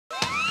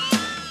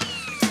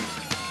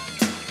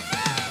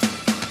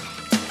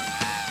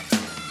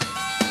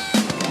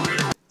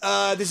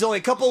this is only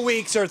a couple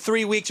weeks or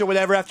 3 weeks or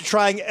whatever after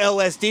trying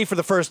LSD for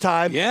the first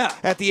time. Yeah.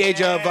 At the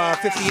age of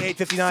 58,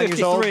 59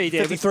 years old.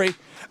 53.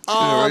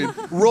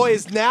 David. Roy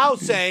is now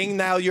saying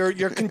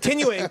you're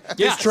continuing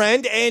this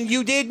trend, and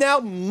you did now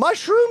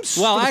mushrooms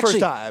for the first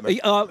time.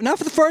 Not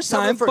for the first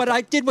time, but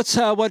I did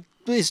what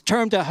is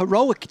termed a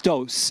heroic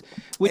dose,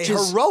 which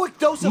is heroic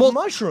dose of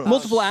mushrooms.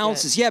 Multiple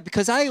ounces, yeah,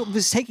 because I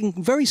was taking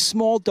very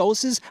small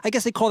doses. I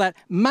guess they call that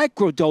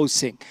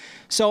microdosing.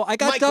 So I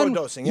got done.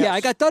 Microdosing, yes. Yeah,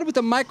 I got done with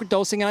the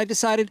microdosing, and I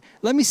decided,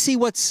 let me see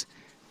what's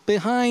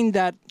behind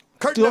that.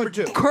 Curtain number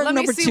 2. Curtain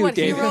number 2, Let me see what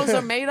David. heroes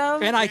are made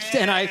of. And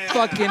I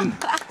fucking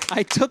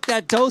I took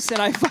that dose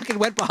and I fucking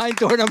went behind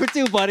door number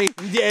 2, buddy.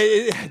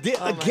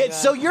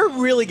 So you're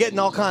really getting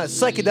all kind of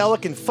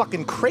psychedelic and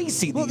fucking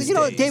crazy these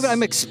days. David,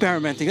 I'm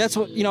experimenting. That's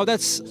what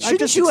that's.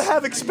 Shouldn't you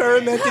have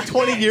experimented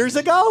 20 years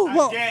ago?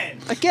 Well,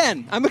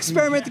 again, I'm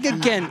experimenting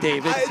again,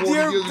 David.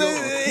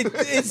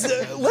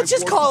 Let's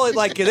just call it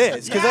like it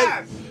is,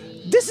 because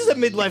this is a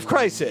midlife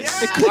crisis.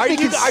 Are you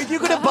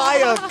going to buy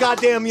a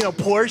goddamn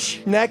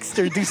Porsche next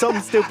or do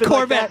something stupid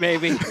Corvette,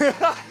 like that? maybe.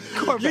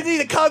 You need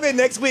to come in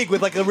next week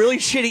with like a really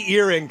shitty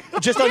earring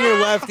just on your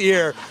left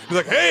ear. Be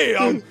like, hey,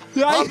 I'm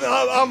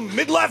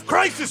midlife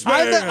crisis,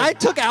 man. I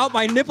took out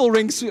my nipple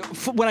rings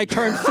when I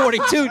turned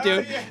 42,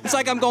 dude. It's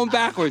like I'm going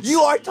backwards.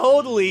 You are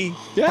totally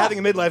having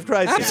a midlife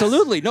crisis.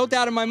 Absolutely, no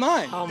doubt in my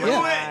mind. Oh my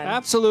God.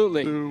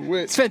 Absolutely.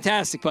 It's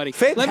fantastic, buddy.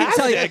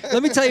 Fantastic.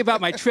 Let me tell you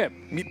about my trip.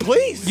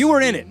 Please. You were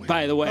in it,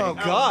 by the way. Oh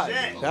God.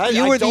 I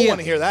don't want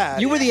to hear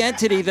that. You were the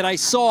entity that I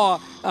saw.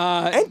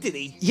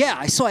 Entity? Yeah,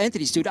 I saw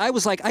entities, dude. I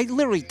was like, I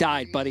literally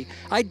died, buddy.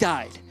 I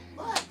died.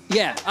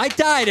 Yeah, I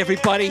died,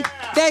 everybody.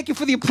 Thank you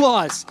for the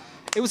applause.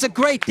 It was a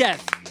great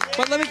death.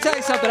 But let me tell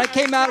you something. I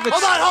came out of it.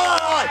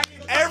 Hold on.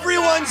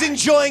 Everyone's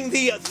enjoying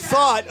the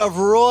thought of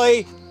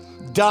Roy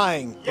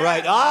dying,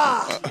 right?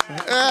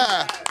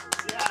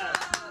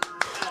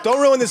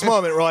 Don't ruin this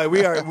moment, Roy.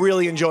 We are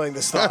really enjoying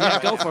this thought.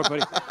 Yeah, go for it,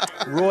 buddy.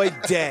 Roy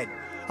dead.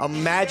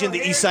 Imagine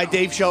the Eastside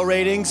Dave show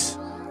ratings.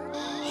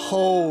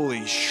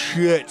 Holy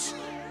shit.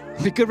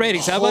 Good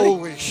ratings, huh, buddy?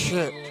 Holy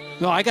shit.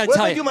 No, I gotta What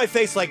tell if I you. do my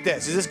face like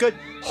this? Is this good?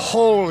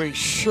 Holy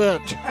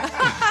shit.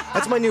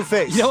 That's my new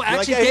face. You know,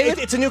 actually, David,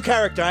 it's a new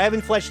character. I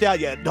haven't fleshed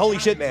out yet. Holy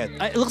shit, man.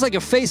 It looks like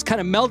your face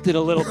kind of melted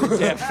a little bit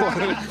there for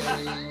me.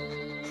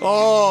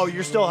 Oh,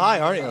 you're still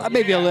high, aren't you?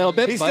 Maybe a little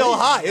bit. He's buddy. still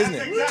high, isn't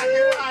it?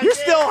 You're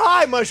still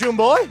high, Mushroom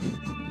Boy.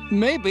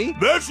 Maybe.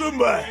 Mushroom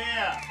Boy.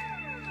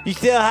 You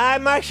still high,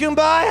 Mushroom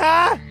Boy,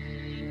 huh?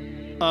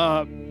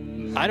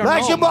 I don't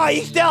Mushroom know. Boy,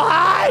 you still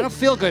high? I don't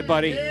feel good,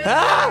 buddy.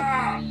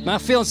 Huh?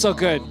 Not feeling so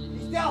good.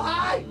 Still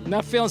high?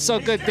 Not feeling so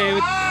good,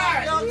 David.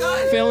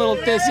 Feeling a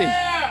little dizzy.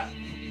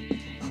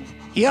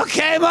 You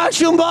okay,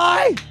 Mushroom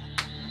Boy?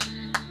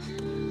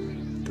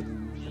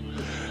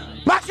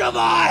 Mushroom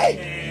Boy!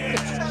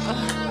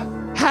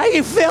 How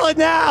you feeling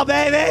now,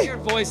 baby? I'm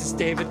hearing voices,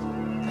 David.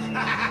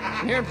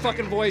 I'm hearing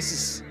fucking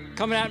voices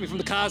coming at me from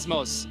the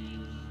cosmos.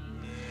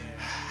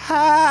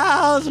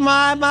 How's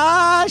my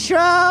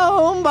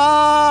mushroom boy?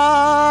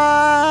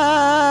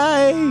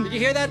 Did you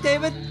hear that,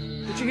 David?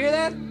 Did you hear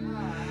that?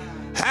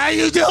 How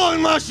you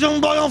doing, Mushroom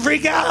Boy? Don't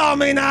freak out on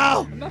me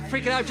now. I'm not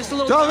freaking out, just a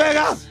little. Don't freak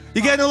out.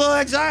 You're getting a little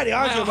anxiety,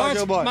 aren't you,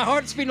 Mushroom Boy? My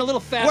heart's beating a little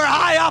fast. We're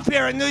high up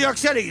here in New York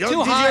City.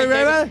 Too high,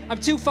 David. I'm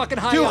too fucking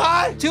high Too up.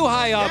 high? Too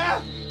high up.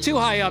 Yeah? Too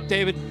high up,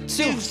 David.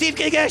 Steve,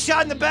 can you get a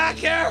shot in the back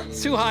here?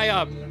 Too high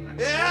up.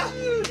 Yeah?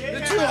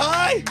 You're too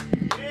high?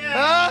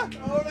 Huh?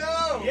 Oh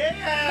no! Is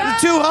it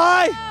too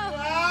high?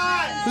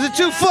 Is it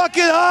too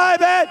fucking high,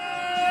 man?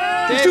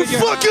 David, It's too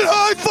fucking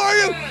high for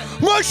you,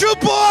 Mushroom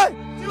Boy?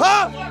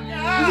 Huh?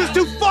 Is this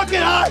too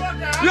fucking high?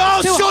 Yo,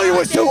 I'll show you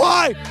what's too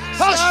high.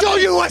 I'll show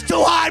you what's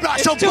too high,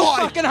 Mushroom It's too Boy.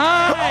 fucking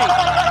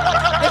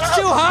high. It's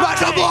too high.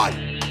 Mushroom Boy.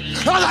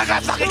 I'm not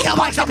gonna fucking kill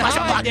myself,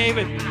 Mushroom Boy.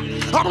 David.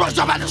 I'm gonna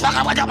jump out this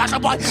fucking window,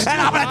 Mushroom Boy,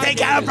 and I'm gonna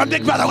take Adam from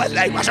Big Brother with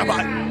me, Mushroom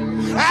Boy.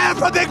 Adam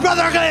from Big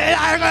Brother are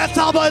gonna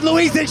tell my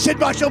Louise and shit,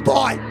 Mushroom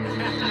Boy.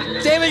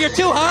 David, you're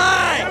too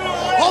high.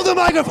 Hold the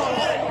microphone.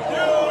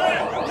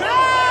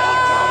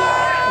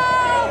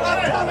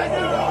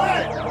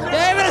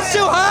 David, it's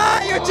too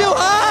high. You're too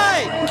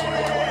high.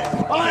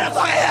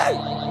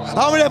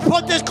 I'm gonna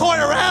put this cord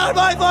around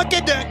my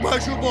fucking neck,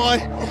 Mushroom Boy,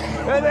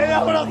 and then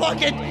I'm gonna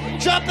fucking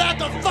jump out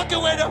the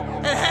fucking window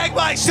and hang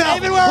myself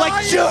David, where like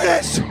are you?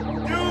 Judas.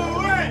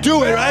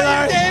 Do it, right,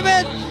 Larry?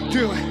 David.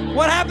 Do it.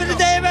 What happened to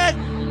David?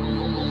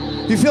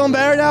 You feeling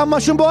better now,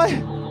 Mushroom Boy?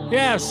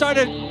 Yeah,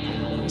 started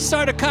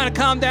to kind of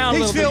calm down a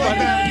He's little feeling bit.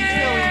 better.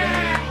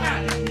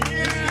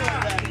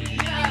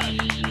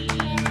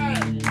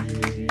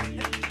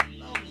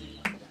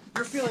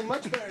 You're feeling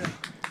much better now.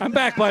 I'm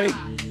back, buddy.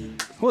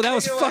 Well, that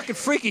was fucking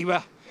freaky, bro.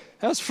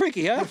 That was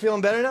freaky, huh? You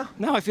feeling better now?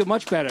 Now I feel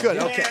much better. Good,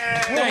 okay.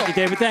 Thank you,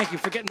 David. Thank you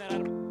for getting that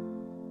out of me.